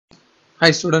Hi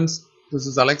students, this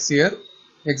is Alex here.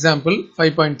 Example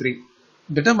 5.3.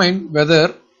 Determine whether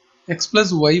x plus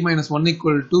y minus 1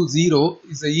 equal to 0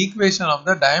 is the equation of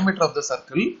the diameter of the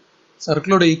circle.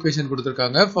 Circle oda equation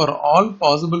கொடுத்திருக்காங்க for all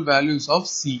possible values of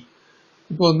c.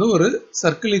 இப்போ வந்து ஒரு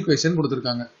circle equation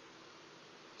கொடுத்திருக்காங்க.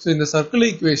 So இந்த circle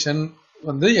equation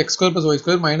வந்து x square plus y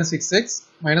square minus 6x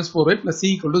minus 4y plus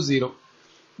c equal to 0.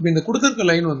 இப்போ இந்த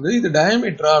கொடுத்திருக்க லைன் வந்து இது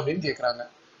diameter அப்படினு கேக்குறாங்க.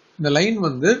 இந்த லைன்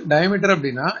வந்து diameter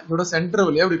அப்படினா இதோட சென்டர்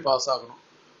வழியா அப்படி பாஸ் ஆகணும்.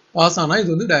 பாஸ் ஆனா இது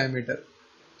வந்து diameter.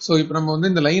 சோ இப்போ நம்ம வந்து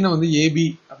இந்த லைனை வந்து AB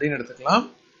அப்படினு எடுத்துக்கலாம்.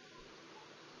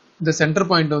 இந்த சென்டர்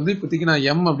பாயிண்ட் வந்து இப்போதைக்கு நான்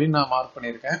M அப்படினு நான் மார்க்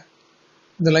பண்ணிருக்கேன்.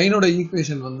 இந்த லைனோட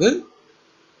ஈக்குவேஷன் வந்து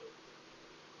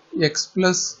x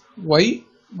plus y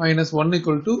minus 1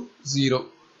 equal to 0.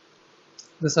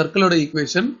 இந்த சர்க்கிளோட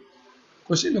ஈக்குவேஷன்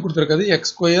क्वेश्चनல கொடுத்திருக்கிறது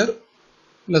x square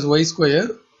plus y square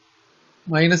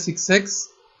minus 6x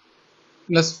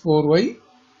plus 4y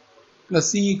plus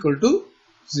c equal to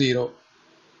 0.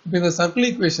 இப்போ இந்த சர்க்கிள்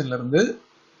ஈக்குவேஷன்ல இருந்து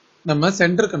நம்ம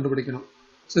சென்டர் கண்டுபிடிக்கணும்.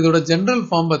 சோ இதோட ஜெனரல்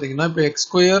ஃபார்ம் பாத்தீங்கன்னா இப்போ x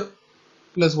square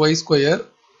plus y square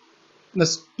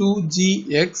plus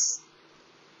 2gx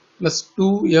plus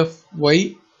 2fy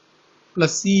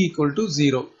plus c equal to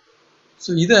 0. So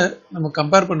இத நம்ம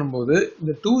கம்பேர் பண்ணும்போது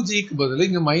இந்த 2g க்கு பதிலா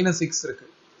இங்க -6 இருக்கு.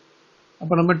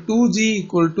 அப்ப நம்ம 2g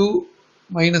equal to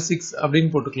 -6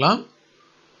 அப்படினு போட்டுக்கலாம்.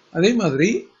 அதே மாதிரி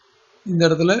இந்த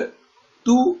இடத்துல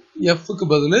 2f க்கு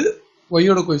பதிலா y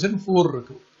ஓட கோஎஃபிஷியன்ட் 4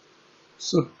 இருக்கு.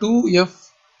 So 2f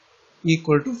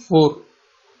equal to 4.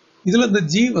 இதுல இந்த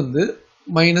g வந்து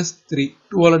 -3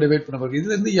 2 ஆல டிவைட் பண்ண போறோம்.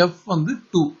 இதுல இருந்து f வந்து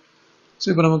 2. சோ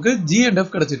இப்போ நமக்கு g and f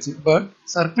கிடைச்சிருச்சு. பட்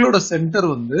சர்க்கிளோட சென்டர்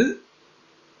வந்து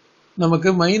நமக்கு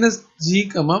 -g,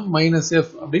 -f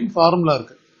அப்படினு ஃபார்முலா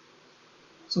இருக்கு.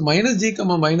 சோ -g,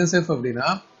 -f அப்படினா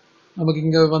நமக்கு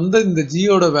இங்க வந்த இந்த g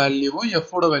ஓட வேல்யூவும் f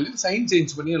ஓட வேல்யூ சைன்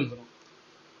சேஞ்ச் பண்ணி எழுதணும்.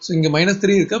 சோ இங்க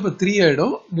 -3 இருக்கு, அப்ப 3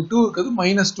 ஆயிடும். இங்க 2 இருக்குது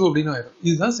 -2 அப்படினு ஆயிடும்.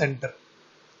 இதுதான் சென்டர்.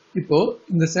 இப்போ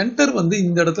இந்த சென்டர் வந்து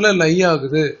இந்த இடத்துல லை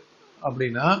ஆகுது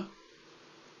அப்படினா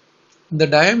இந்த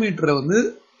டயாமீட்டரை வந்து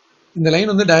இந்த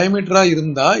லைன் வந்து டயாமீட்டரா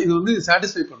இருந்தா இது வந்து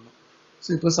சாட்டிஸ்ஃபை பண்ணும். சோ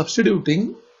இப்போ substituting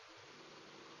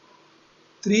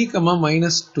 3,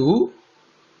 -2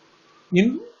 in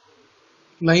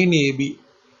line AB.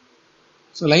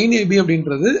 So line AB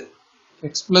அப்படின்றது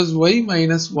x plus y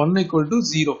minus 1 equal to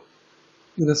 0.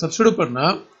 இதை substitute பண்ணா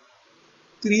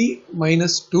 3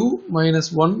 minus 2 minus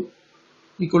 1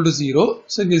 equal to 0.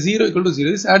 So இங்க 0 equal to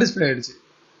 0 satisfy ஆயிடுச்சு.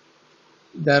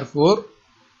 Therefore,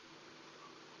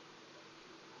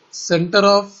 center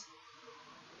of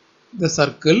the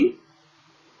circle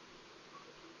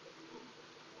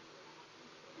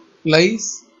lies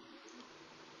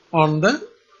on the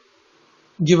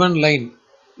given line.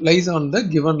 Lies on the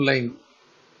given line.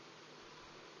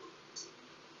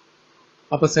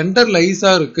 அப்ப center lies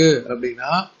இருக்கு அப்படினா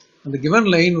அந்த given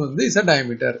line வந்து is a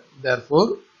diameter. Therefore,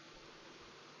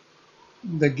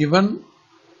 the given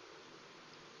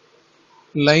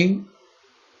line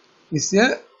is a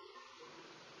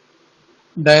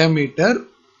diameter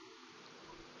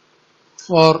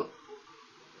for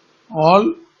all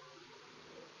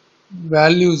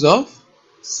values of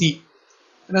c.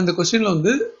 ஏன்னா இந்த क्वेश्चनல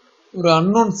வந்து ஒரு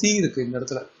unknown c இருக்கு இந்த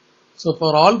இடத்துல. So for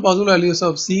all possible values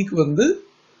of c க்கு வந்து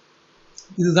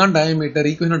இதுதான் diameter,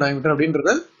 equation diameter அப்படின்றத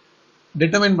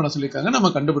determine பண்ண சொல்லிருக்காங்க.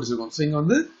 நம்ம கண்டுபிடிச்சிருக்கோம். So இங்க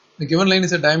வந்து the given line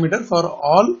is a diameter for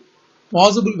all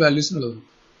possible values னு எழுதணும்.